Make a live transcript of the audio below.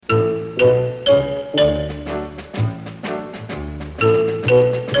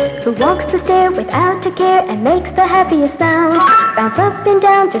air without a care and makes the happiest sound. Bounce up and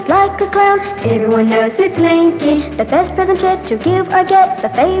down just like a clown. Everyone knows it's Slinky, the best present yet to give or get, the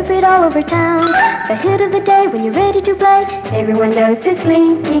favorite all over town. The hit of the day when you're ready to play. Everyone knows it's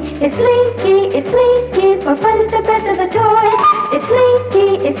Slinky, it's Slinky, it's Slinky. For fun is the best of the toys. It's Slinky,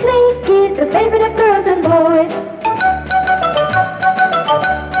 it's Slinky, the favorite of girls and boys.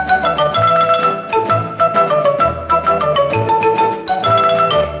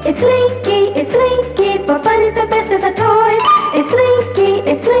 It's Slinky, for fun is the best of the toys. It's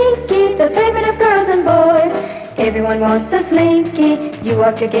Slinky, the favorite of girls and boys. Everyone wants a Slinky, you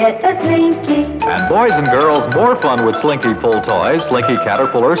ought to get a Slinky. And boys and girls, more fun with Slinky pull toys, Slinky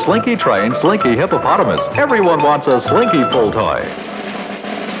Caterpillar, Slinky Train, Slinky Hippopotamus. Everyone wants a Slinky pull toy.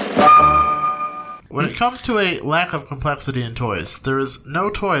 When it comes to a lack of complexity in toys, there is no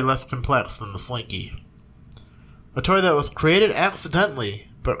toy less complex than the Slinky. A toy that was created accidentally,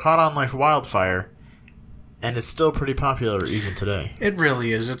 but caught on like wildfire, and is still pretty popular even today. It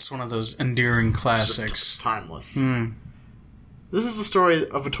really is. It's one of those endearing classics. It's just timeless. This is the story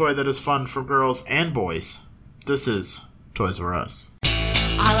of a toy that is fun for girls and boys. This is Toys R Us.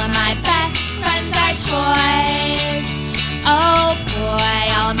 All of my best friends are toys. Oh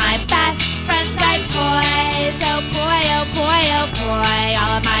boy, all of my best friends are toys. Oh boy, oh boy, oh boy,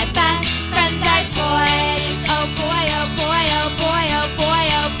 all of my best friends are toys. Oh boy, oh boy, oh boy, oh boy,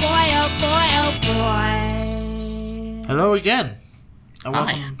 oh boy, oh boy, oh boy. Hello again, and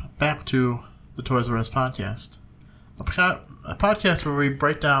welcome back to the Toys R Us podcast. A podcast where we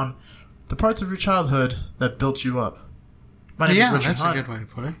break down the parts of your childhood that built you up. My name is Richard that's Hunt. a good way to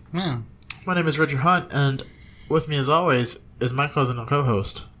put it. Yeah. My name is Richard Hunt, and with me as always is my cousin and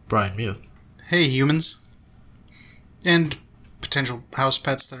co-host, Brian Muth. Hey, humans. And potential house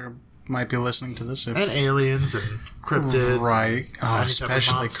pets that might be listening to this. And aliens and cryptids. Right. Oh,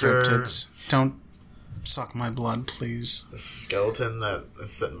 especially monster. cryptids. Don't suck my blood, please. The skeleton that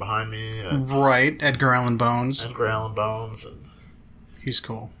is sitting behind me. Right. Edgar Allan Bones. Edgar Allan Bones. And he's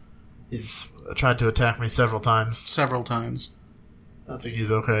cool. he's tried to attack me several times. Several times. I think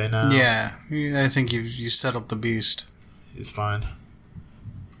he's okay now. Yeah. I think you settled the beast. He's fine.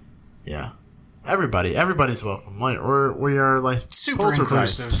 Yeah. Everybody's welcome. Like we are like super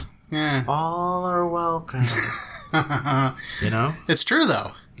inclusive. Yeah. All are welcome. You know? It's true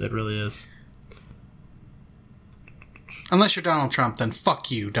though. It really is. Unless you're Donald Trump, then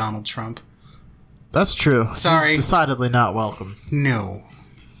fuck you, Donald Trump. That's true. Sorry. He's decidedly not welcome. No.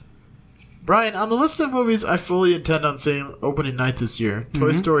 Brian, on the list of movies I fully intend on seeing opening night this year,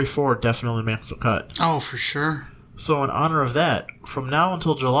 Toy Story 4 definitely makes the cut. Oh, for sure. So in honor of that, from now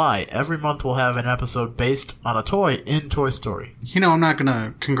until July, every month we'll have an episode based on a toy in Toy Story. You know, I'm not going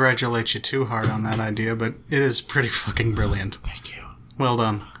to congratulate you too hard on that idea, but it is pretty fucking brilliant. Thank you. Well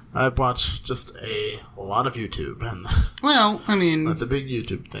done. I've watched just a lot of YouTube, and well, I mean, that's a big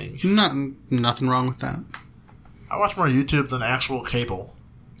YouTube thing. Nothing wrong with that. I watch more YouTube than actual cable.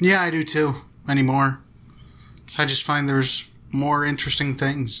 Yeah, I do too. Anymore. I just find there's more interesting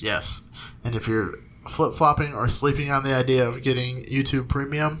things. Yes. And if you're flip-flopping or sleeping on the idea of getting YouTube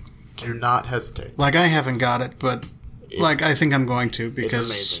Premium, do not hesitate. Like, I haven't got it, but I think I'm going to because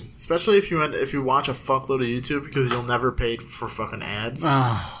it's amazing. Especially if you watch a fuckload of YouTube, because you'll never pay for fucking ads.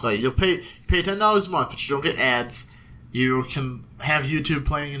 Like, you'll pay $10 a month, but you don't get ads. You can have YouTube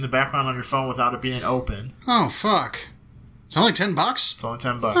playing in the background on your phone without it being open. Oh, fuck. It's only $10? It's only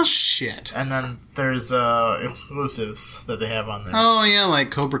 $10. Oh, shit. And then there's exclusives that they have on there. Oh, yeah, like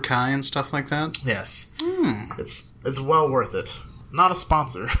Cobra Kai and stuff like that? Yes. It's well worth it. Not a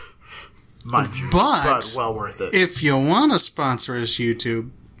sponsor, mind you, but well worth it. If you want to sponsor us,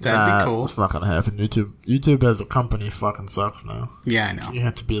 YouTube, that'd be cool. It's not going to happen. YouTube as a company fucking sucks now. Yeah, I know. You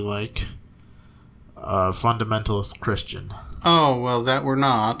have to be like a fundamentalist Christian. Oh, well, that we're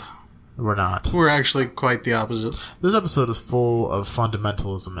not. We're not. We're actually quite the opposite. This episode is full of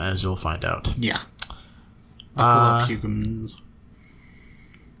fundamentalism, as you'll find out. Yeah. Buckle up, humans.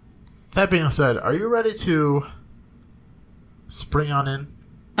 That being said, are you ready to spring on in?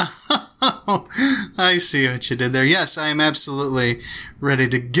 I see what you did there. Yes, I am absolutely ready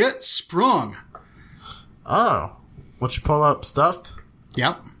to get sprung. Oh. What you pull up, stuffed?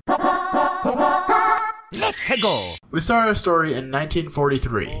 Yep. Let's go. We start our story in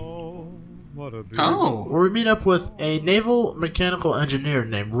 1943. Oh. Where we meet up with a naval mechanical engineer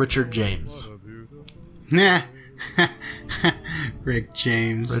named Richard James. Nah. Rick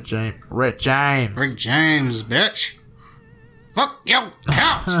James. Rick James. Rick James, bitch. Fuck your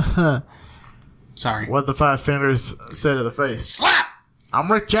couch. Sorry. What the five fingers say to the face? Slap!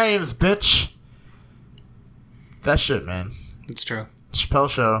 I'm Rick James, bitch. That shit, man. It's true. Chappelle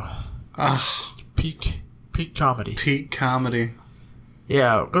Show. Peak comedy. Peak comedy.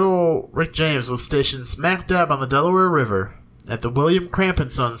 Yeah, good old Rick James was stationed smack dab on the Delaware River at the William Cramp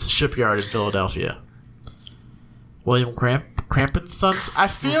 & Sons shipyard in Philadelphia. William Cramp & Sons? I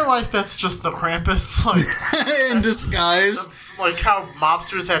feel like that's just the Krampus. Like, in disguise. Like how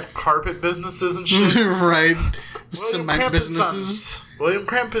mobsters had carpet businesses and shit. Right. William Cement Cramp & businesses. Sons. William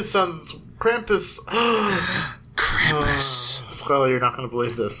Cramp & Sons. Krampus. Krampus. Scarlett, you're not going to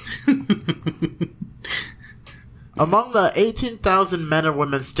believe this. Among the 18,000 men and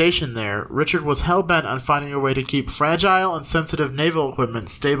women stationed there, Richard was hell-bent on finding a way to keep fragile and sensitive naval equipment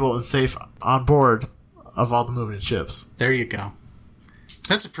stable and safe on board of all the moving ships. There you go.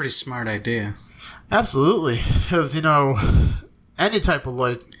 That's a pretty smart idea. Absolutely. Because, any type of,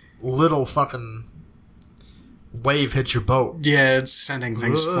 little fucking wave hits your boat. Yeah, it's sending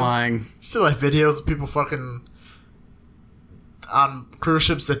things flying. You see, videos of people fucking on cruise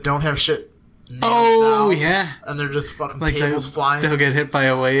ships that don't have shit. Oh, yeah. And they're just fucking cables flying. They'll get hit by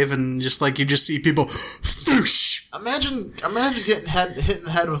a wave and you just see people whoosh. Imagine getting hit in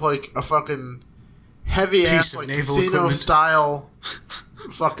the head with a fucking heavy ass casino style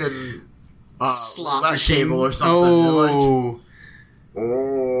fucking slot machine table or something.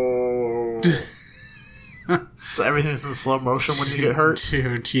 Oh. So everything's in slow motion when you get hurt.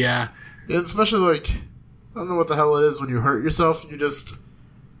 Dude, yeah. Especially I don't know what the hell it is when you hurt yourself. You just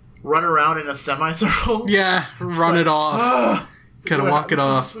run around in a semicircle. Yeah, run it off. Gotta walk it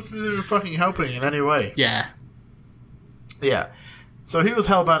off. This isn't even fucking helping in any way. Yeah. Yeah. So he was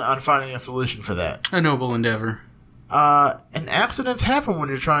hell-bent on finding a solution for that. A noble endeavor. And accidents happen when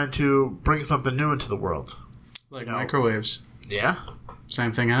you're trying to bring something new into the world. Like microwaves. Yeah.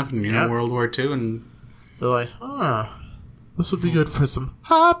 Same thing happened, World War II, and... They're like, this would be good for some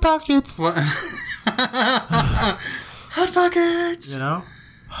Hot Pockets. What? Hot Pockets!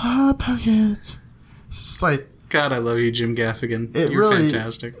 Hot Pockets. It's just God, I love you, Jim Gaffigan. You're really,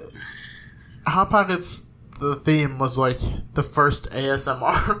 fantastic. Hot Pockets, the theme was the first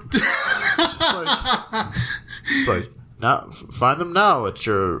ASMR. It's now, find them now at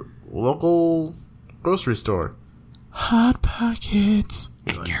your local grocery store. Hot Pockets.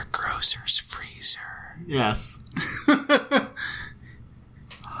 In your grocer's freezer. Yes.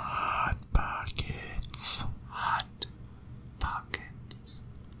 Hot Pockets. Hot Pockets.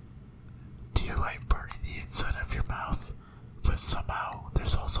 Do you like burning the inside of your mouth? But somehow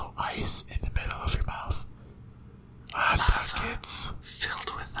there's also ice in the middle of your mouth. Hot Pockets.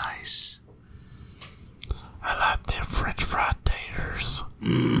 Filled with ice. I like them French fried taters.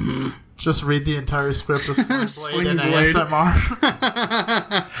 Mm-hmm. Just read the entire script of Sling Blade and ASMR.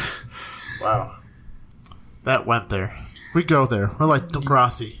 Wow. That went there. We go there. We're like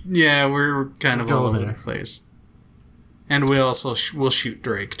Degrassi. Yeah, we're kind of all over the place. And we also we'll shoot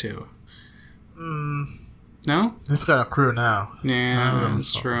Drake, too. No? He's got a crew now. Yeah,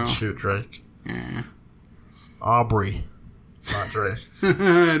 that's true. Shoot Drake. Yeah. Aubrey. It's not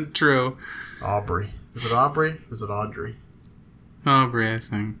Drake. True. Aubrey. Is it Aubrey? Or is it Audrey? Aubrey, I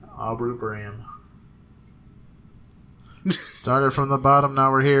think. Aubrey Graham. Started from the bottom,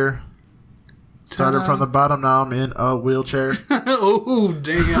 now we're here. Started from the bottom, now I'm in a wheelchair. Oh,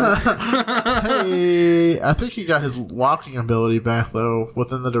 damn. Hey, I think he got his walking ability back, though,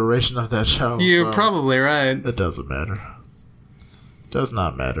 within the duration of that show. You're probably right. It doesn't matter. Does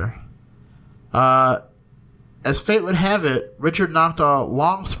not matter. As fate would have it, Richard knocked a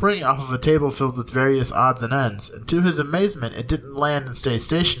long spring off of a table filled with various odds and ends, and to his amazement, it didn't land and stay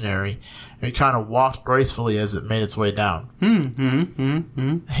stationary, and it kind of walked gracefully as it made its way down.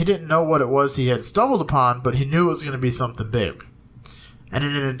 He didn't know what it was he had stumbled upon, but he knew it was going to be something big. And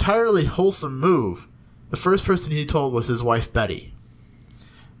in an entirely wholesome move, the first person he told was his wife, Betty.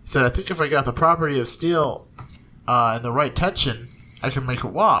 He said, I think if I got the property of steel in the right tension, I can make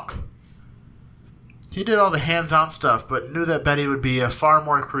it walk. He did all the hands-on stuff, but knew that Betty would be a far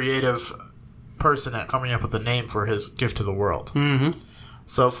more creative person at coming up with a name for his gift to the world. Mm-hmm.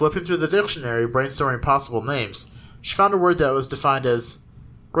 So, flipping through the dictionary, brainstorming possible names, she found a word that was defined as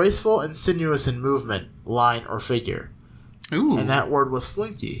graceful and sinuous in movement, line, or figure. Ooh. And that word was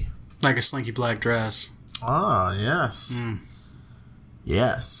slinky. Like a slinky black dress. Ah, yes.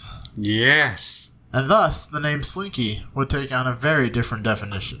 Yes. Yes. And thus, the name Slinky would take on a very different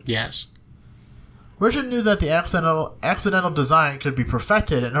definition. Yes. Richard knew that the accidental design could be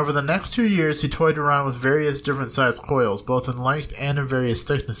perfected, and over the next 2 years he toyed around with various different sized coils, both in length and in various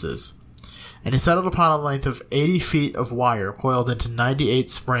thicknesses. And he settled upon a length of 80 feet of wire coiled into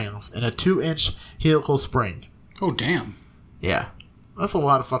 98 springs in a 2-inch helical spring. Oh, damn. Yeah. That's a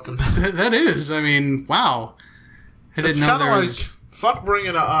lot of fucking... That is. I mean, wow. I didn't know there was... Fuck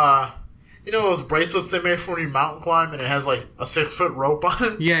bringing a You know those bracelets they make for when you mountain climb and it has like a 6-foot rope on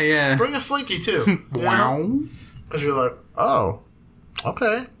it? Yeah. Bring a Slinky too. Wow. Because you're like, oh,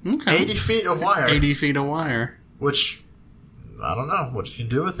 okay. 80 feet of wire. 80 feet of wire. Which, I don't know what you can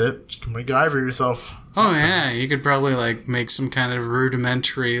do with it. You can MacGyver yourself. Oh, yeah. You could probably, like, make some kind of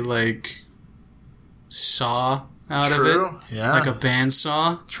rudimentary, like, saw out of it. Yeah. Like a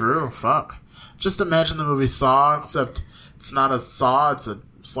bandsaw. True. Fuck. Just imagine the movie Saw, except it's not a saw, it's a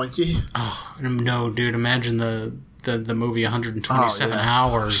Slinky. Oh, no, dude. Imagine the movie 127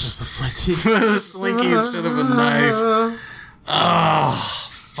 Hours. Just a Slinky. With a Slinky instead of a knife. Oh,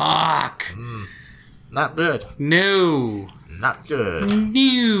 fuck. Not good. No. Not good.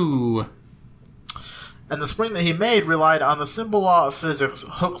 No. And the spring that he made relied on the simple law of physics,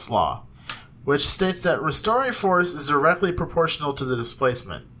 Hooke's law, which states that restoring force is directly proportional to the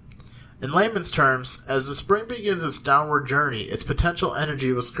displacement. In layman's terms, as the spring begins its downward journey, its potential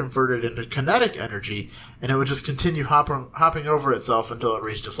energy was converted into kinetic energy, and it would just continue hopping over itself until it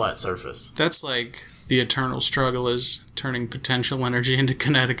reached a flat surface. That's like the eternal struggle is turning potential energy into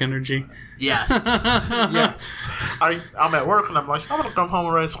kinetic energy. Yes. Yes. I'm at work and I'm like, I'm going to come home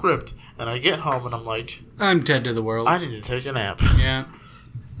and write a script. And I get home and I'm like, I'm dead to the world. I need to take a nap. Yeah.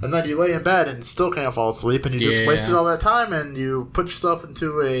 And then you lay in bed and still can't fall asleep, and you just wasted all that time, and you put yourself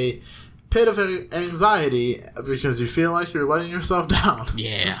into a pit of anxiety because you feel like you're letting yourself down.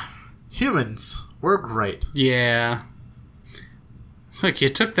 Yeah. Humans, we're great. Yeah. Look, you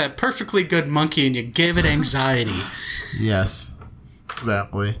took that perfectly good monkey and you gave it anxiety. Yes,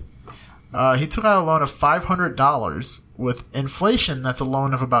 exactly. He took out a loan of $500. With inflation, that's a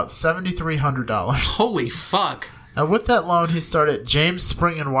loan of about $7,300. Holy fuck. Now, with that loan, he started James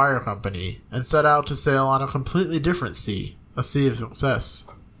Spring and Wire Company and set out to sail on a completely different sea, a sea of success.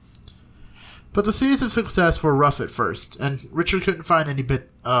 But the seas of success were rough at first, and Richard couldn't find any bit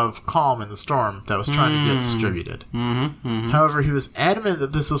of calm in the storm that was trying to get distributed. However, he was adamant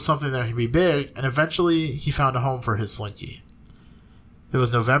that this was something that could be big, and eventually he found a home for his Slinky. It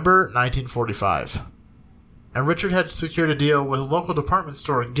was November 1945, and Richard had secured a deal with a local department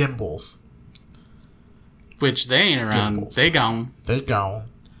store, Gimbel's. Which they ain't around. Gimbel's. They gone. They gone.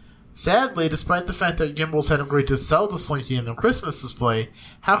 Sadly, despite the fact that Gimbel's had agreed to sell the Slinky in their Christmas display,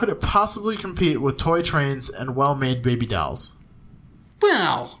 how could it possibly compete with toy trains and well-made baby dolls?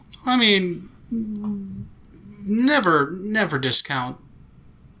 Well, I mean, never discount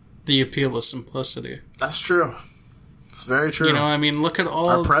the appeal of simplicity. That's true. It's very true. You know, I mean, look at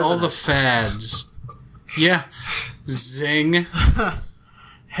all the fads. Yeah. Zing.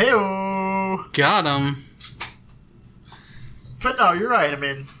 Hey-o! Got him. But no, you're right. I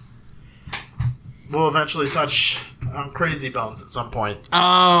mean, we'll eventually touch on Crazy Bones at some point.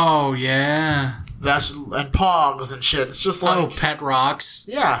 Oh, yeah. And Pogs and shit. It's just like... Oh, Pet Rocks.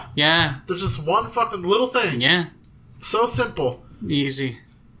 Yeah. Yeah. They're just one fucking little thing. Yeah. So simple. Easy.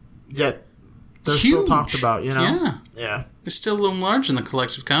 Yet, they're Huge. still talked about, you know? Yeah. Yeah. They're still loom large in the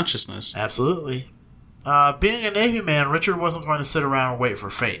collective consciousness. Absolutely. Being a Navy man, Richard wasn't going to sit around and wait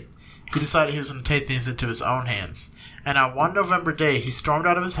for fate. He decided he was going to take things into his own hands. And on one November day, he stormed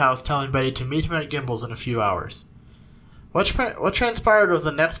out of his house, telling Betty to meet him at Gimbel's in a few hours. What transpired over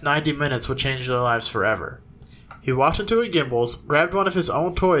the next 90 minutes would change their lives forever. He walked into a Gimbel's, grabbed one of his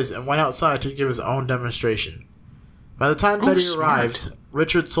own toys, and went outside to give his own demonstration. By the time Betty arrived,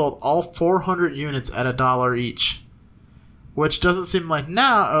 Richard sold all 400 units at $1 each. Which doesn't seem like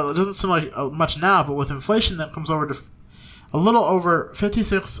much now, but with inflation that comes over to a little over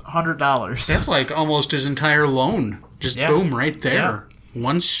 $5,600. That's like almost his entire loan. Just boom, right there. Yeah.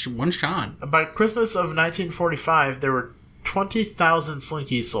 One shot. By Christmas of 1945, there were 20,000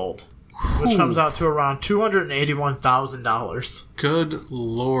 Slinkies sold, which comes out to around $281,000. Good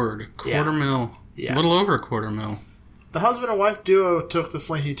Lord. Quarter mil. Yeah. A little over a quarter mil. The husband and wife duo took the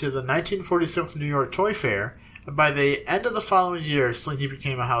Slinky to the 1946 New York Toy Fair, and by the end of the following year, Slinky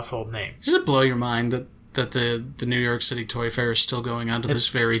became a household name. Does it blow your mind that the New York City Toy Fair is still going on to this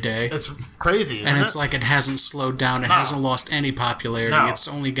very day? It's crazy, and it's like it hasn't slowed down. It hasn't lost any popularity. No. It's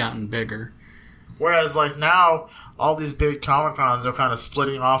only gotten bigger. Whereas, like, now, all these big Comic-Cons are kind of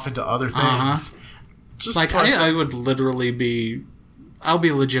splitting off into other things. Just like, I would literally be... I'll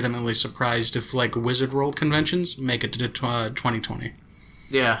be legitimately surprised if, like, Wizard World conventions make it to 2020.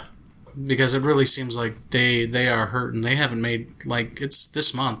 Yeah. Because it really seems like they are hurting. They haven't made, like, it's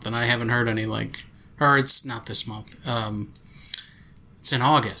this month, and I haven't heard any, like... Or it's not this month. It's in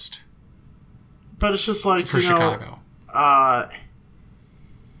August. But it's just like, for Chicago.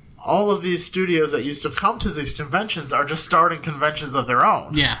 All of these studios that used to come to these conventions are just starting conventions of their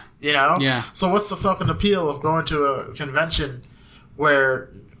own. Yeah. You know? Yeah. So what's the fucking appeal of going to a convention where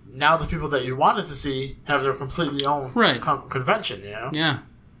now the people that you wanted to see have their completely own convention, you know? Yeah.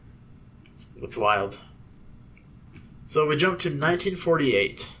 It's wild. So we jump to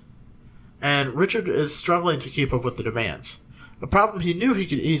 1948, and Richard is struggling to keep up with the demands, a problem he knew he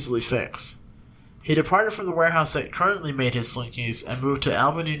could easily fix. He departed from the warehouse that currently made his Slinkies and moved to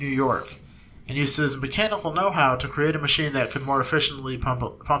Albany, New York, and used his mechanical know-how to create a machine that could more efficiently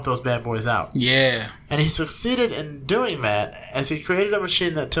pump those bad boys out. Yeah. And he succeeded in doing that as he created a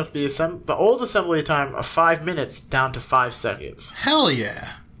machine that took the old assembly time of 5 minutes down to 5 seconds. Hell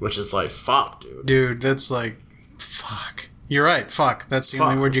yeah. Which is like, fuck, dude. Dude, that's like, fuck. You're right, fuck. That's the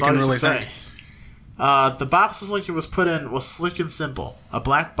only word you can really think. The box the Slinky was put in was slick and simple. A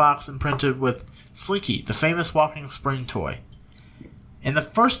black box imprinted with Slinky, the famous walking spring toy. In the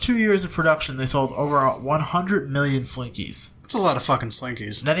first 2 years of production, they sold over 100 million Slinkies. That's a lot of fucking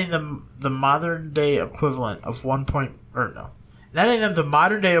Slinkies. Netting them the modern day equivalent of netting them the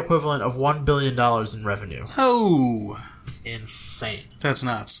modern day equivalent of $1 billion in revenue. Oh. Insane. That's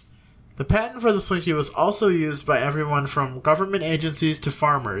nuts. The patent for the Slinky was also used by everyone from government agencies to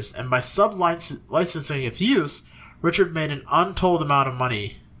farmers, and by sub-licensing its use, Richard made an untold amount of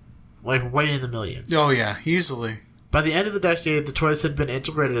money, like way in the millions. Oh yeah, easily. By the end of the decade, the toys had been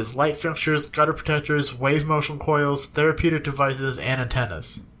integrated as light fixtures, gutter protectors, wave motion coils, therapeutic devices, and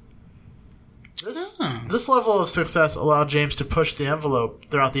antennas. This level of success allowed James to push the envelope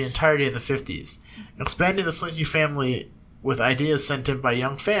throughout the entirety of the 50s, expanding the Slinky family with ideas sent in by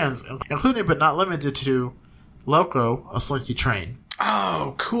young fans, including but not limited to Loco, a Slinky train.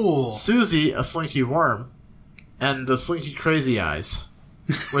 Oh, cool. Susie, a Slinky worm, and the Slinky crazy eyes,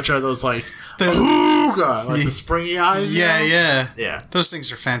 which are those like, oh god, like the springy eyes. Yeah, you know? Yeah. Those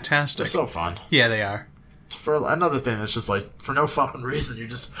things are fantastic. They're so fun. Yeah, they are. For another thing that's just like, for no fucking reason, you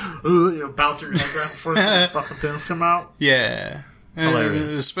just bounce your head back before these fucking things come out. Yeah.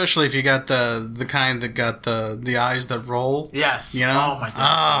 Hilarious. Especially if you got the kind that got the eyes that roll. Yes. You know? Oh my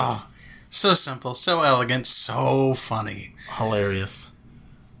god. Oh, so simple, so elegant, so funny. Hilarious.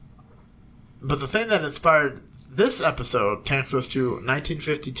 But the thing that inspired this episode takes us to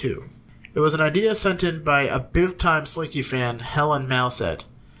 1952. It was an idea sent in by a big-time Slinky fan, Helen Malsed.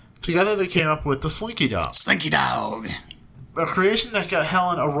 Together they came up with the Slinky Dog. Slinky Dog. A creation that got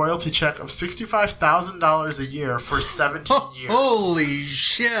Helen a royalty check of $65,000 a year for 17 years. Holy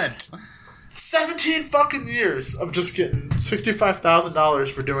shit. 17 fucking years of just getting $65,000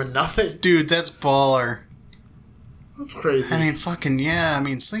 for doing nothing. Dude, that's baller. That's crazy. I mean, fucking, yeah. I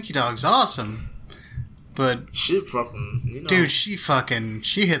mean, Slinky Dog's awesome. But she fucking, you know. Dude, she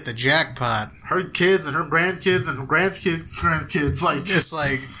hit the jackpot. Her kids and her grandkids and her grandkids, like. It's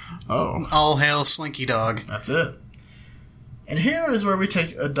like, oh. All hail Slinky Dog. That's it. And here is where we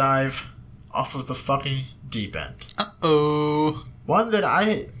take a dive off of the fucking deep end. Uh-oh. One that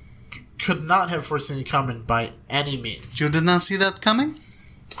I could not have foreseen coming by any means. You did not see that coming?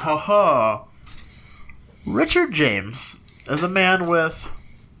 Ha. Richard James is a man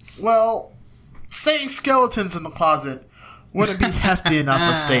with, well, saying skeletons in the closet wouldn't be hefty enough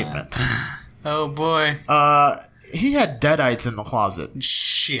a statement. Oh, boy. He had deadites in the closet.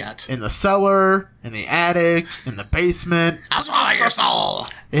 Shit. In the cellar, in the attic, in the basement. I'll swallow your soul.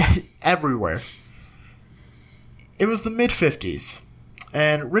 Everywhere. It was the mid-50s,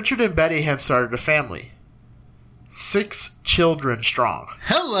 and Richard and Betty had started a family. 6 children strong.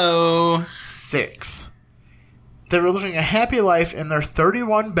 Hello. 6. They were living a happy life in their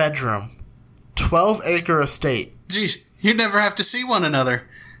 31-bedroom, 12-acre estate. Jeez, you'd never have to see one another.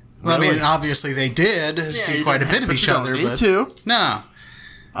 Well, Really? I mean, obviously they did see quite a bit of each other, but to. No.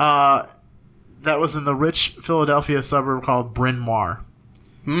 That was in the rich Philadelphia suburb called Bryn Mawr.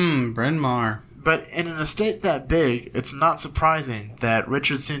 Bryn Mawr. But in an estate that big, it's not surprising that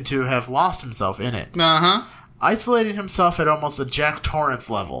Richard seemed to have lost himself in it. Uh-huh. Isolating himself at almost a Jack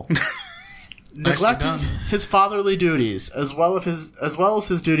Torrance level. Neglecting his fatherly duties, as well as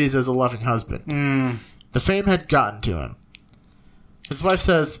his duties as a loving husband. The fame had gotten to him. His wife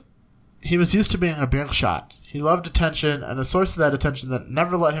says he was used to being a big shot. He loved attention, and the source of that attention that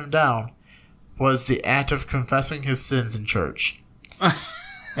never let him down was the act of confessing his sins in church.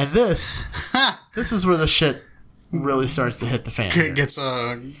 And this is where the shit really starts to hit the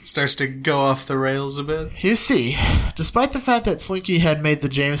fan. Starts to go off the rails a bit. You see, despite the fact that Slinky had made the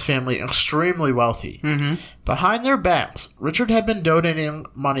James family extremely wealthy, behind their backs, Richard had been donating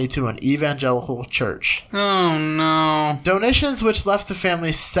money to an evangelical church. Oh, no. Donations which left the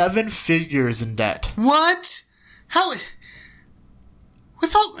family 7 figures in debt. What? How?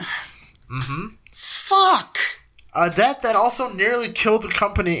 Without... Fuck! A debt that also nearly killed the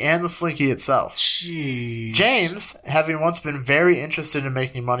company and the Slinky itself. Jeez. James, having once been very interested in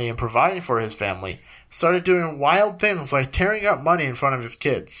making money and providing for his family, started doing wild things like tearing up money in front of his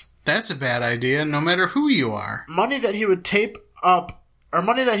kids. That's a bad idea, no matter who you are. Money that he would tape up, or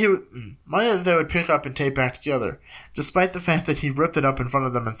money that they would pick up and tape back together, despite the fact that he ripped it up in front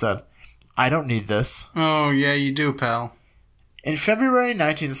of them and said, "I don't need this." Oh, yeah, you do, pal. In February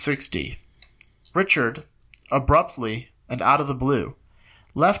 1960, Richard, abruptly and out of the blue,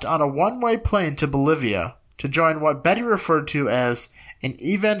 left on a one-way plane to Bolivia to join what Betty referred to as an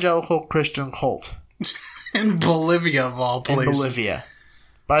evangelical Christian cult. In Bolivia, of all places. In Bolivia.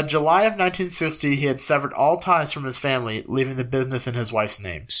 By July of 1960, he had severed all ties from his family, leaving the business in his wife's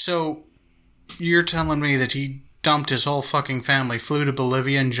name. So, you're telling me that he dumped his whole fucking family, flew to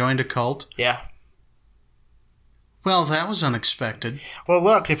Bolivia, and joined a cult? Yeah. Well, that was unexpected. Well,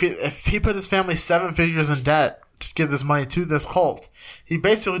 look, if he put his family 7 figures in debt to give this money to this cult, he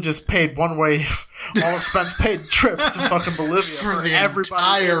basically just paid one-way, all-expense-paid trip to fucking Bolivia for the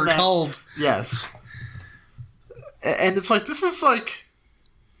everybody entire cult. Yes. And it's like, this is like,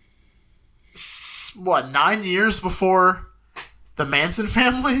 what, 9 years before the Manson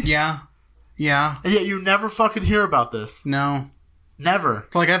family? Yeah. Yeah. And yet you never fucking hear about this. No. Never.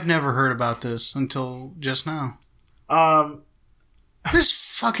 Like, I've never heard about this until just now. This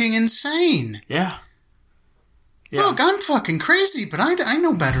is fucking insane. Yeah. Look, I'm fucking crazy, but I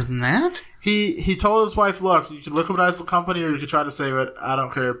know better than that. He told his wife, look, you can liquidize the company or you can try to save it. I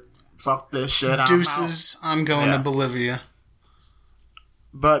don't care. Fuck this shit. Deuces, I'm going to Bolivia.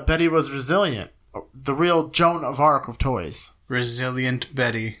 But Betty was resilient. The real Joan of Arc of toys. Resilient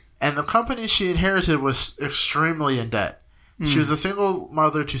Betty. And the company she inherited was extremely in debt. She was a single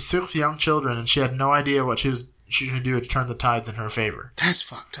mother to 6 young children, and she had no idea what she could do to turn the tides in her favor. That's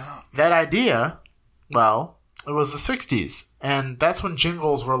fucked up. That idea, well, it was the 60s, and that's when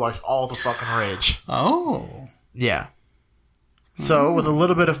jingles were like all the fucking rage. Oh. Yeah. So, with a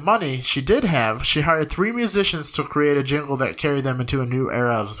little bit of money she hired 3 musicians to create a jingle that carried them into a new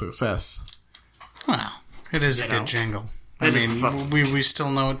era of success. Well, it is a good jingle. I mean, we still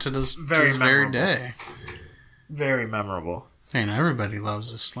know it to this very day. Very memorable. And everybody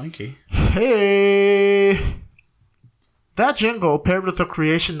loves a Slinky. Hey! That jingle, paired with the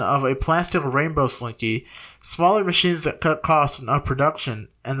creation of a plastic rainbow Slinky, smaller machines that cut costs and up production,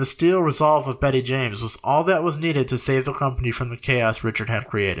 and the steel resolve of Betty James was all that was needed to save the company from the chaos Richard had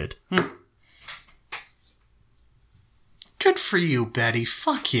created. Good for you, Betty.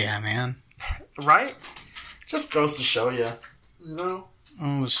 Fuck yeah, man. Right? Just goes to show you. You know?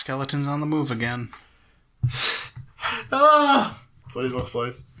 Oh, the skeleton's on the move again. That's what he looks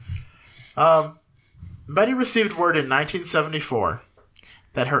like. Betty received word in 1974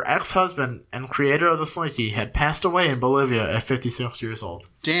 that her ex-husband and creator of the Slinky had passed away in Bolivia at 56 years old.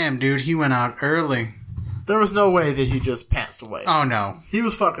 Damn, dude, he went out early. There was no way that he just passed away. Oh, no. He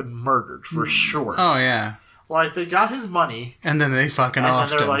was fucking murdered, for sure. Oh, yeah. Like, they got his money. And then they fucking offed him. And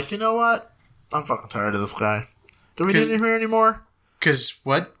then they're like, you know what? I'm fucking tired of this guy. Do we need him here anymore? Because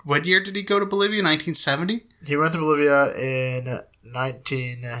what year did he go to Bolivia? 1970? He went to Bolivia in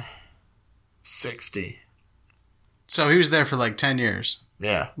 1960. So he was there for like 10 years.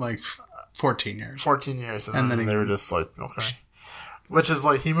 Yeah. Like 14 years. 14 years. And then they were just like, okay. Which is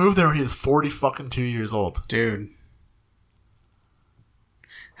like, he moved there when he was 42 years old. Dude.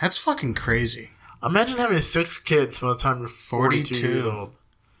 That's fucking crazy. Imagine having 6 kids by the time you're 42 years old.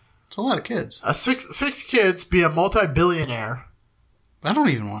 That's a lot of kids. Six kids, be a multi-billionaire. I don't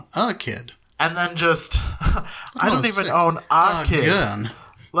even want a kid. And then just... I don't even own a kid. Gun.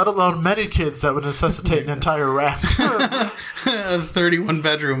 Let alone many kids that would necessitate an entire rack. A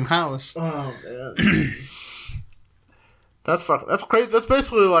 31-bedroom house. Oh, man. That's crazy. That's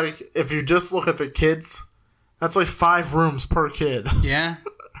basically like, if you just look at the kids, that's like 5 rooms per kid. Yeah.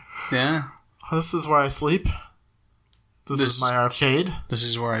 Yeah. This is where I sleep. This is my arcade. This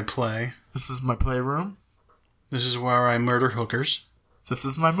is where I play. This is my playroom. This is where I murder hookers. This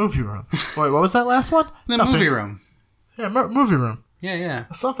is my movie room. Wait, what was that last one? Movie room. Yeah, movie room. Yeah.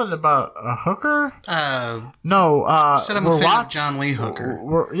 Something about a hooker? No. Said I'm a fan of John Lee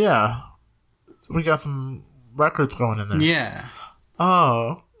Hooker. Yeah. We got some records going in there. Yeah.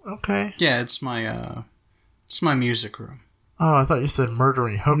 Oh, okay. Yeah, it's my music room. Oh, I thought you said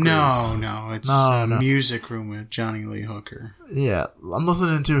murdering hookers. No, it's a music room with Johnny Lee Hooker. Yeah, I'm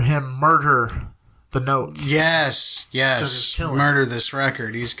listening to him murder the notes. Yes. Murder this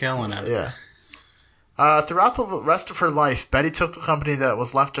record. He's killing it. Yeah. Throughout the rest of her life, Betty took the company that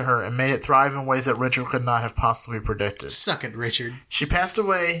was left to her and made it thrive in ways that Richard could not have possibly predicted. Suck it, Richard. She passed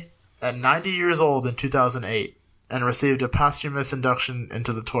away at 90 years old in 2008, and received a posthumous induction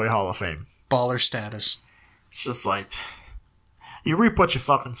into the Toy Hall of Fame. Baller status. It's just like, you reap what you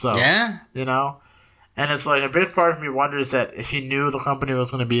fucking sow. Yeah. You know? And it's like, a big part of me wonders that if he knew the company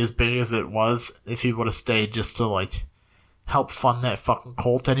was going to be as big as it was, if he would have stayed just to, like, help fund that fucking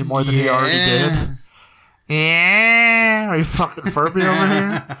cult any more than he already did. Yeah. Are you fucking Furby over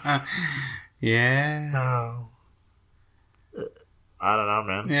here? Yeah. No. I don't know,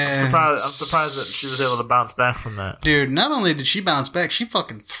 man. Yeah. I'm surprised that she was able to bounce back from that. Dude, not only did she bounce back, she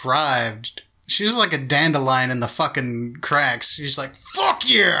fucking thrived. She was like a dandelion in the fucking cracks. She's like, fuck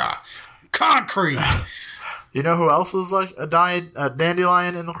yeah! Concrete! You know who else is like a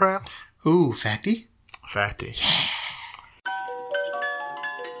dandelion in the cracks? Ooh, Facty? Facty.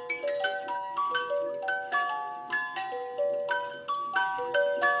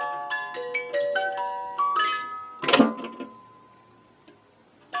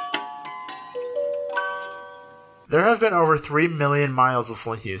 There have been over 3 million miles of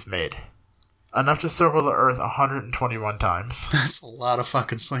Slinkies made. Enough to circle the Earth 121 times. That's a lot of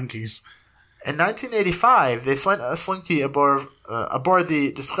fucking Slinkies. In 1985, they sent a Slinky aboard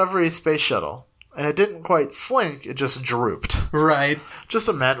the Discovery space shuttle. And it didn't quite slink, it just drooped. Right. Just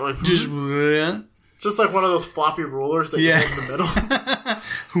a mat, like... Just like one of those floppy rulers that you have in the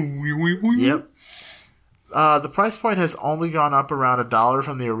middle. Yep. The price point has only gone up around $1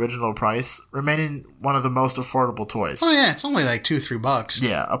 from the original price, remaining one of the most affordable toys. Oh yeah, it's only like $2-3.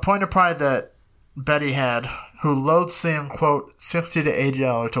 Yeah, a point of pride that Betty had, who loathed seeing, quote, $60 to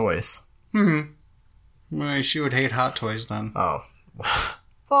 $80 toys. Well, she would hate Hot Toys then. Oh.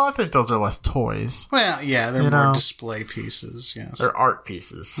 Well, I think those are less toys. Well, yeah, they're more display pieces, yes. They're art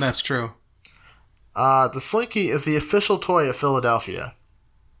pieces. That's true. The Slinky is the official toy of Philadelphia.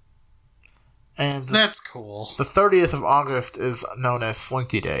 And that's cool. The 30th of August is known as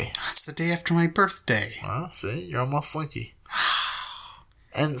Slinky Day. That's the day after my birthday. Well, see, you're almost Slinky.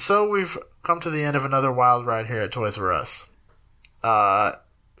 And so we've come to the end of another wild ride here at Toys R Us.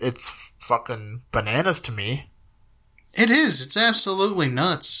 It's fucking bananas to me. It is. It's absolutely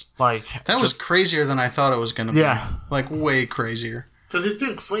nuts. Like that was crazier than I thought it was going to be. Yeah. Like way crazier. Because you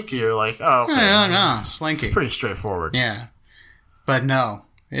think Slinky, you're like, oh, okay. Yeah, Slinky. It's pretty straightforward. Yeah. But no.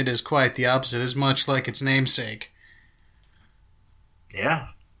 It is quite the opposite, as much like its namesake. Yeah.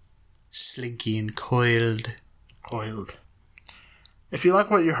 Slinky and coiled. Coiled. If you like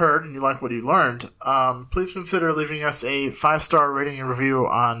what you heard and you like what you learned, please consider leaving us a 5-star rating and review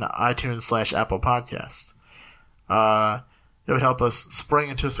on iTunes/Apple Podcast. It would help us spring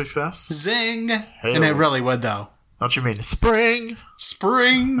into success. Zing! Hey-o. And it really would, though. Don't you mean spring?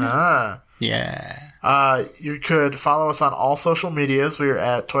 Spring! Yeah. You could follow us on all social medias. We are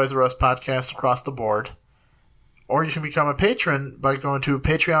at Toys R Us Podcast across the board. Or you can become a patron by going to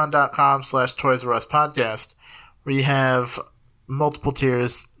patreon.com/Toys R Us Podcast, where you have multiple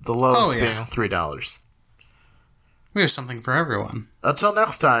tiers, the lowest being $3. We have something for everyone. Until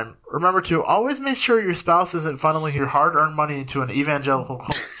next time, remember to always make sure your spouse isn't funneling your hard-earned money into an evangelical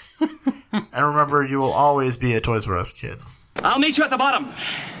cult. And remember, you will always be a Toys R Us kid. I'll meet you at the bottom.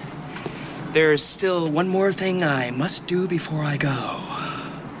 There's still one more thing I must do before I go.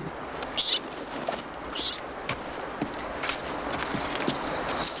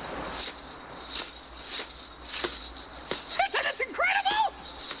 It's incredible!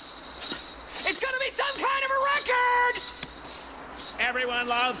 It's gonna be some kind of a record! Everyone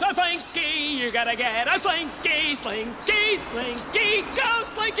loves a Slinky. You gotta get a Slinky. Slinky, Slinky, go,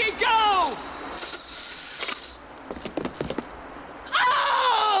 Slinky, go!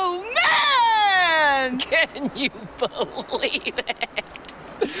 Oh, man! Can you believe it?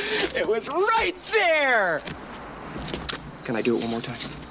 It was right there! Can I do it one more time?